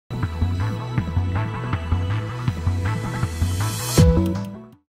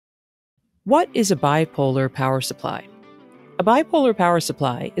What is a bipolar power supply? A bipolar power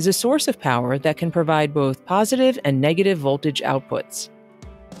supply is a source of power that can provide both positive and negative voltage outputs.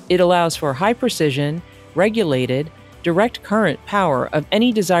 It allows for high precision, regulated, direct current power of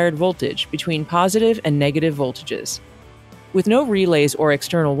any desired voltage between positive and negative voltages. With no relays or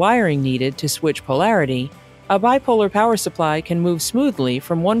external wiring needed to switch polarity, a bipolar power supply can move smoothly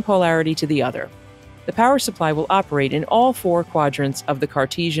from one polarity to the other. The power supply will operate in all four quadrants of the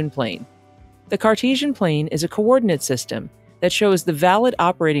Cartesian plane. The Cartesian plane is a coordinate system that shows the valid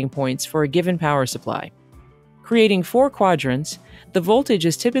operating points for a given power supply. Creating four quadrants, the voltage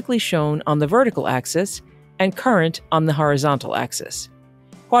is typically shown on the vertical axis and current on the horizontal axis.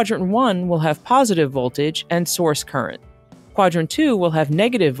 Quadrant 1 will have positive voltage and source current. Quadrant 2 will have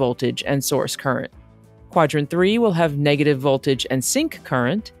negative voltage and source current. Quadrant 3 will have negative voltage and sink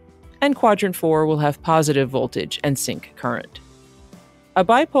current, and Quadrant 4 will have positive voltage and sink current. A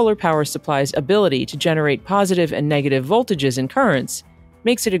bipolar power supply's ability to generate positive and negative voltages and currents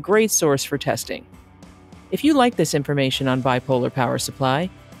makes it a great source for testing. If you like this information on bipolar power supply,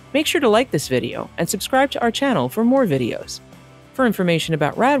 make sure to like this video and subscribe to our channel for more videos. For information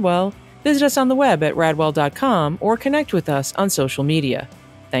about Radwell, visit us on the web at radwell.com or connect with us on social media.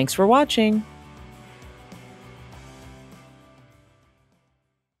 Thanks for watching!